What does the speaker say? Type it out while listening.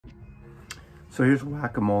So here's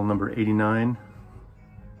Whack-A-Mole number 89.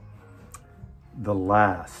 The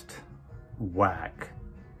last whack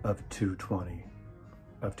of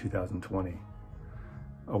 2020.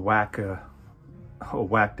 A whacked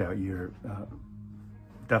out year,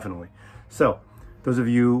 definitely. So those of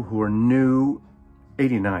you who are new,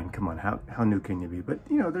 89, come on, how new can you be? But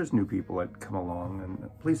you know, there's new people that come along, and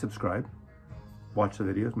please subscribe, watch the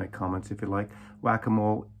videos, make comments if you like.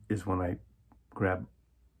 Whack-A-Mole is when I grab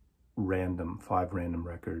 5 random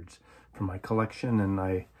records from my collection, and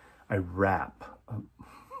I rap,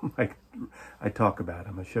 like I talk about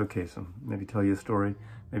them, I showcase them, maybe tell you a story,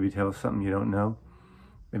 maybe tell something you don't know,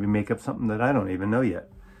 maybe make up something that I don't even know yet.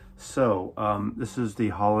 So this is the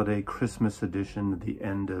holiday Christmas edition at the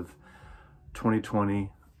end of 2020.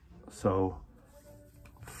 So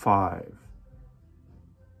five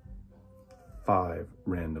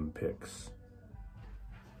random picks.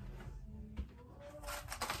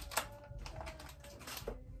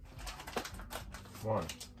 One,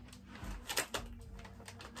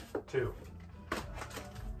 2,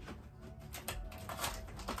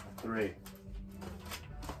 3,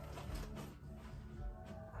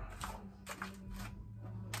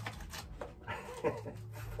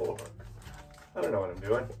 4. I don't know what I'm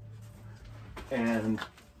doing. And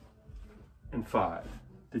 5.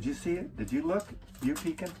 Did you see it? Did you look? You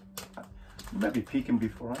peeking? You might be peeking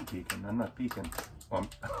before I'm peeking. I'm not peeking. Well,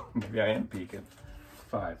 maybe I am peeking.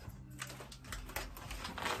 5.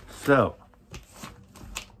 So,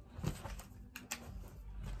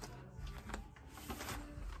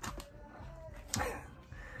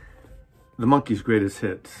 the Monkees' greatest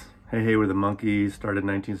hits. Hey Hey We're the Monkees, started in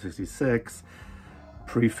 1966.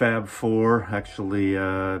 Prefab Four, actually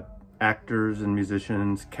actors and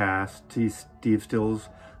musicians cast. Steve Stills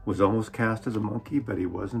was almost cast as a monkey, but he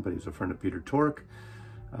wasn't, but he was a friend of Peter Tork.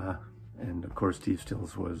 And of course, Steve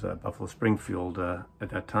Stills was Buffalo Springfield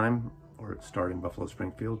at that time, or starting Buffalo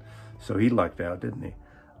Springfield. So he lucked out, didn't he?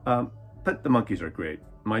 But the Monkees are great.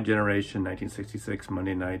 My Generation, 1966,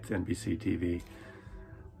 Monday nights, NBC TV.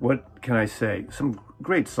 What can I say? Some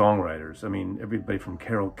great songwriters. I mean, everybody from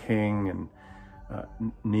Carole King and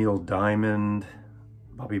Neil Diamond,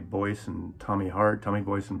 Bobby Boyce and Tommy Hart, Tommy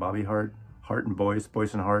Boyce and Bobby Hart, Hart and Boyce,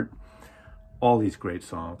 Boyce and Hart. All these great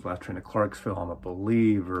songs. Last Train to Clarksville, I'm a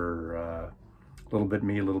Believer, A Little Bit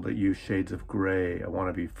Me, A Little Bit You, Shades of Grey, I Want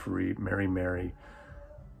to Be Free, Mary Mary,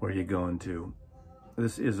 Where You Going To?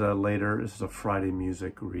 This is this is a Friday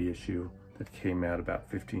Music reissue that came out about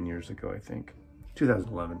 15 years ago, I think.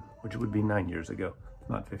 2011, which would be 9 years ago,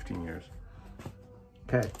 not 15 years.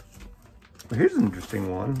 Okay, well, here's an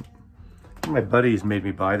interesting one. My buddies made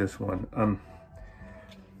me buy this one.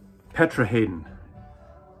 Petra Haden.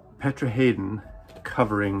 Petra Haden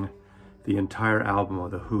covering the entire album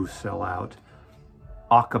of The Who, Sell Out,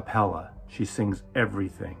 a cappella. She sings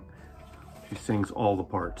everything. She sings all the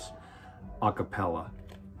parts, a cappella.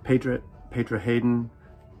 Petra Haden,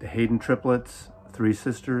 the Haden triplets, 3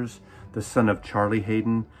 sisters, the son of Charlie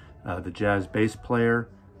Haden, the jazz bass player.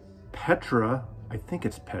 Petra, I think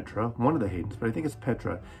it's Petra, one of the Hadens, but I think it's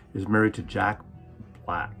Petra, is married to Jack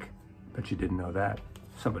Black. Bet you didn't know that.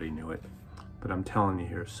 Somebody knew it, but I'm telling you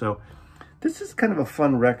here. So this is kind of a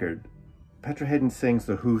fun record. Petra Haden sings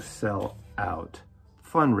The Who, Sell Out.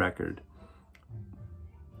 Fun record.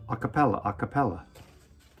 A cappella, a cappella.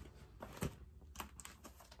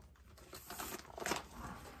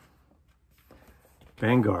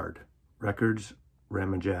 Vanguard Records,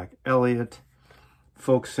 Ramajak Elliott,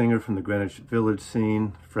 folk singer from the Greenwich Village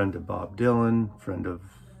scene, friend of Bob Dylan, friend of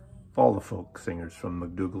all the folk singers from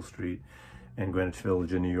MacDougal Street and Greenwich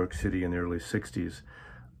Village in New York City in the early 60s.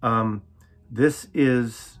 This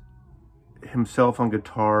is himself on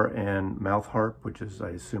guitar and mouth harp, which is, I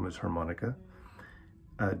assume, is harmonica.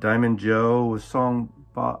 Diamond Joe, a song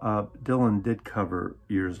Dylan did cover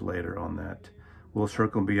years later on that. Will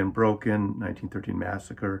Circle Be Unbroken, 1913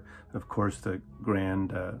 Massacre. Of course, the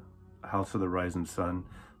grand House of the Rising Sun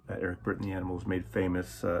that Eric Burdon and the Animals made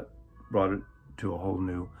famous, brought it to a whole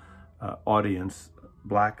new audience.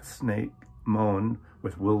 Black Snake Moan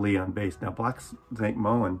with Will Lee on bass. Now, Black Snake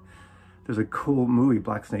Moan, there's a cool movie,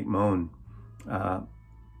 Black Snake Moan,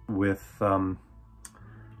 with,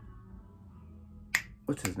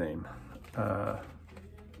 what's his name?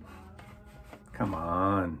 Come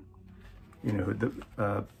on. You know,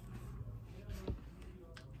 I'm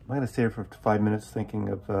going to stay here for 5 minutes thinking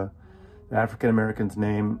of the African-American's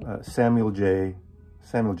name, Samuel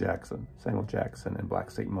Jackson and Black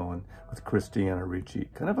Snake Moan with Christina Ricci.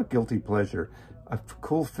 Kind of a guilty pleasure. A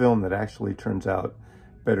cool film that actually turns out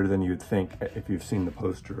better than you'd think if you've seen the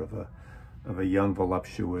poster of a young,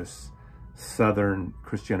 voluptuous Southern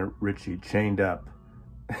Christina Ricci chained up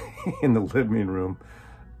in the living room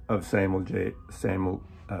of Samuel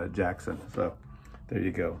Jackson. So there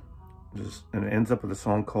you go. And it ends up with a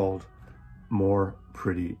song called More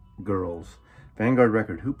Pretty Girls. Vanguard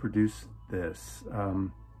record. Who produced this?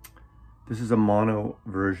 This is a mono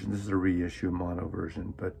version. This is a reissue mono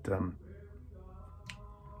version, but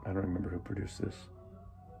I don't remember who produced this.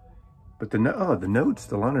 But the notes,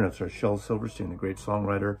 the liner notes are Shel Silverstein, the great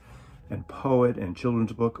songwriter and poet and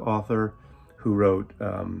children's book author who wrote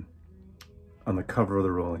on the cover of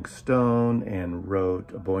the Rolling Stone and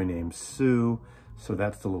wrote A Boy Named Sue. So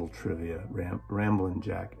that's the little trivia. Ramblin'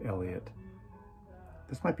 Jack Elliott.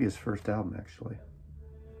 This might be his first album, actually.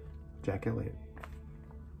 Jack Elliott.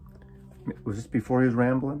 Was this before he was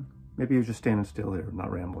rambling? Maybe he was just standing still here,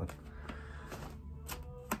 not rambling.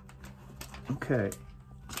 Okay.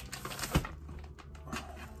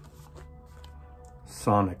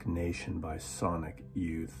 Sonic Nation by Sonic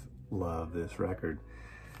Youth. Love this record.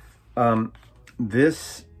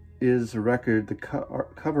 This is a record, the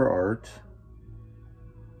cover art,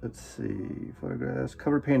 let's see, photographs,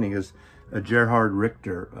 cover painting is Gerhard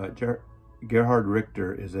Richter. Gerhard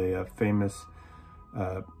Richter is a famous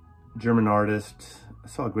German artist. I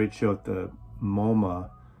saw a great show at the MoMA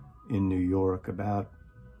in New York about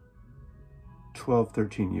 12,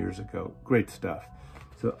 13 years ago. Great stuff.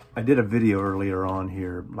 So I did a video earlier on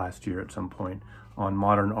here last year at some point on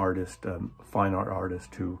modern artists, fine art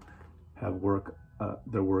artists who have work,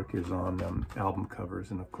 their work is on album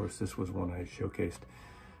covers. And of course, this was one I showcased.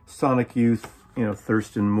 Sonic Youth, you know,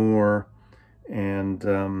 Thurston Moore and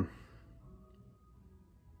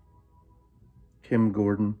Kim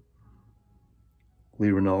Gordon, Lee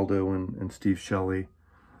Ronaldo and Steve Shelley.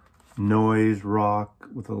 Noise rock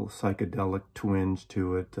with a little psychedelic twinge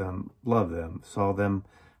to it. Love them. Saw them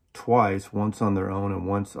twice, once on their own and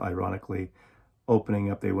once, ironically, opening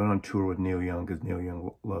up. They went on tour with Neil Young because Neil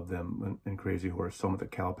Young loved them and Crazy Horse, some at the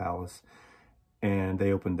Cow Palace. And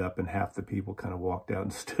they opened up and half the people kind of walked out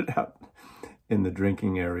and stood out in the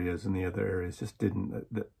drinking areas and the other areas. Just didn't,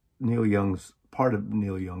 Neil Young's, part of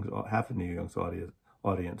Neil Young's, half of Neil Young's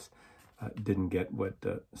audience didn't get what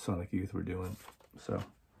Sonic Youth were doing. So.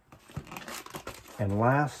 And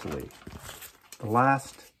lastly, the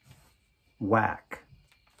last whack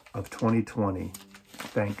of 2020,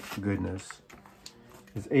 thank goodness,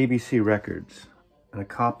 is ABC Records, and a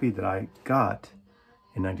copy that I got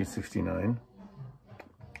in 1969,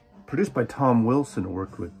 produced by Tom Wilson, who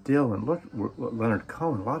worked with Dylan, Leonard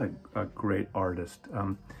Cohen, a lot of great artists.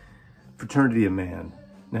 Fraternity of Man.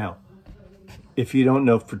 Now, if you don't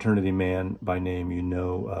know Fraternity Man by name, you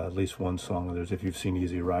know at least one song of theirs. If you've seen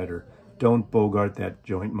Easy Rider, Don't Bogart That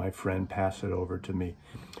Joint, My Friend, Pass It Over to Me.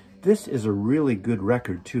 This is a really good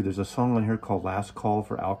record, too. There's a song on here called Last Call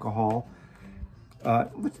for Alcohol.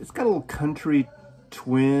 It's got a little country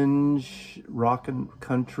twinge, rock and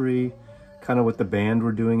country, kind of what the band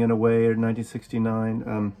were doing in a way in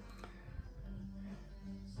 1969.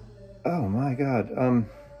 Oh, my God.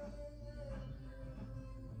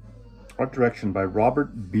 Art direction by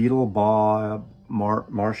Robert Beetlebaugh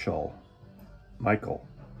Michael.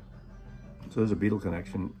 So there's a Beatle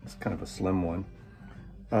connection. It's kind of a slim one.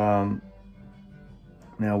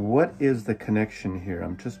 Now, what is the connection here?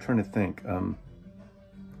 I'm just trying to think.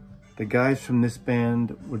 The guys from this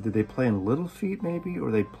band, did they play in Little Feat maybe?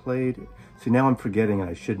 Or they played... See, now I'm forgetting, and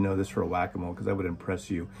I should know this for a whack-a-mole because I would impress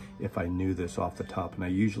you if I knew this off the top, and I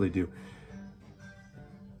usually do.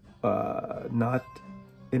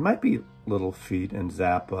 It might be Little Feat and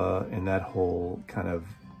Zappa and that whole kind of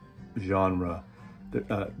genre.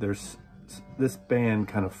 There's this band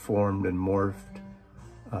kind of formed and morphed.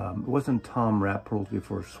 It wasn't Tom Rapp, Pearls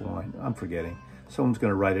Before Swine. I'm forgetting. Someone's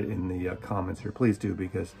going to write it in the comments here. Please do,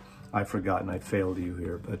 because I forgot and I failed you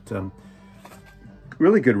here. But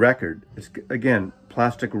really good record. It's, again,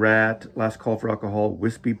 Plastic Rat, Last Call for Alcohol,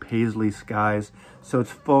 Wispy Paisley Skies. So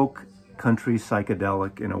it's folk, country,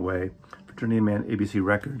 psychedelic in a way. Fraternity of Man, ABC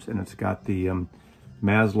Records, and it's got the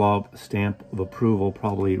Maslov stamp of approval,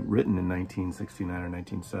 probably written in 1969 or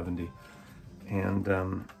 1970. And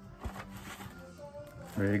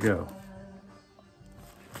there you go.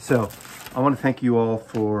 So I want to thank you all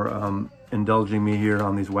for indulging me here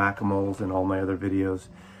on these whack-a-moles and all my other videos.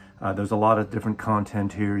 There's a lot of different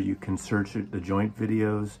content here. You can search the joint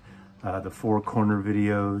videos, the Four Corner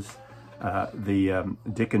videos, the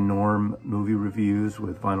Dick and Norm movie reviews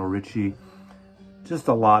with Vinyl Richie. Just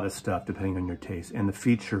a lot of stuff depending on your taste. And the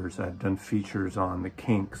features, I've done features on the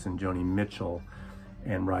Kinks and Joni Mitchell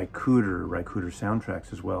and Ry Cooder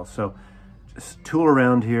soundtracks as well. So just tool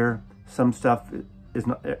around here. Some stuff is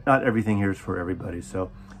not everything here is for everybody.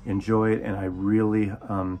 So enjoy it. And I really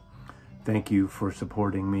thank you for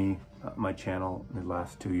supporting me, my channel, in the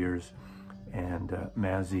last 2 years. And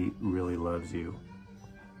Mazzy really loves you.